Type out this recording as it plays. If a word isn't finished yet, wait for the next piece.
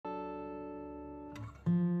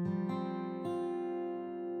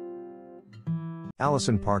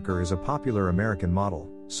Allison Parker is a popular American model,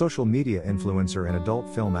 social media influencer and adult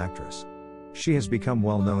film actress. She has become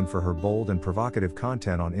well known for her bold and provocative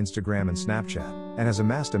content on Instagram and Snapchat, and has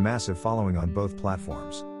amassed a massive following on both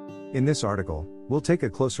platforms. In this article, we'll take a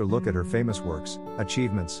closer look at her famous works,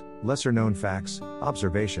 achievements, lesser-known facts,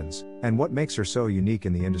 observations, and what makes her so unique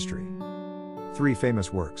in the industry. 3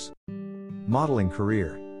 famous works. Modeling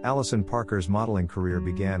career. Allison Parker's modeling career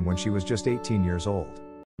began when she was just 18 years old.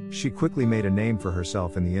 She quickly made a name for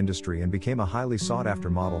herself in the industry and became a highly sought-after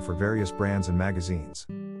model for various brands and magazines.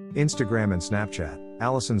 Instagram and Snapchat.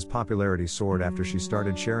 Allison's popularity soared after she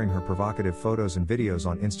started sharing her provocative photos and videos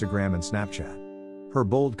on Instagram and Snapchat. Her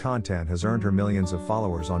bold content has earned her millions of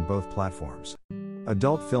followers on both platforms.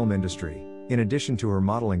 Adult film industry. In addition to her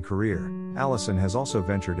modeling career, Allison has also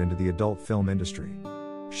ventured into the adult film industry.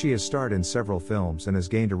 She has starred in several films and has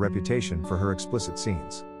gained a reputation for her explicit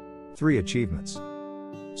scenes. 3 achievements.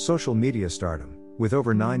 Social media stardom. With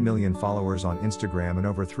over 9 million followers on Instagram and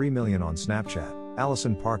over 3 million on Snapchat,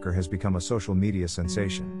 Allison Parker has become a social media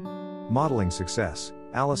sensation. Modeling success.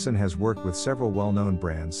 Allison has worked with several well-known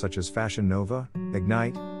brands such as Fashion Nova,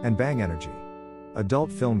 Ignite, and Bang Energy. Adult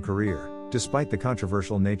film career. Despite the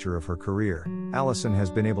controversial nature of her career, Allison has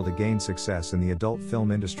been able to gain success in the adult film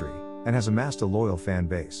industry, and has amassed a loyal fan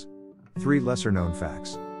base. 3 lesser-known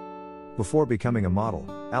facts. Before becoming a model,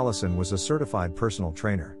 Allison was a certified personal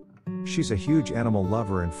trainer. She's a huge animal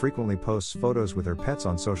lover and frequently posts photos with her pets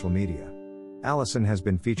on social media. Allison has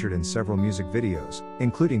been featured in several music videos,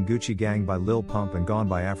 including Gucci Gang by Lil Pump and Gone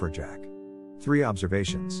by Afrojack. 3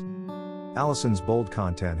 observations. Allison's bold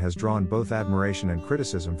content has drawn both admiration and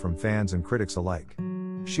criticism from fans and critics alike.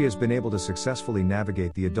 She has been able to successfully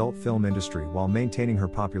navigate the adult film industry while maintaining her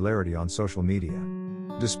popularity on social media.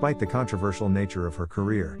 Despite the controversial nature of her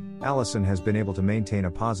career, Allison has been able to maintain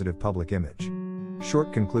a positive public image.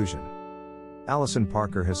 Short conclusion. Allison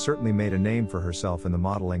Parker has certainly made a name for herself in the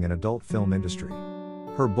modeling and adult film industry.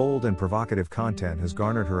 Her bold and provocative content has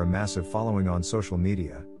garnered her a massive following on social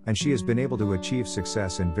media, and she has been able to achieve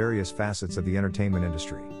success in various facets of the entertainment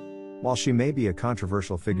industry. While she may be a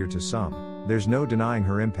controversial figure to some, there's no denying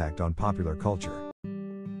her impact on popular culture.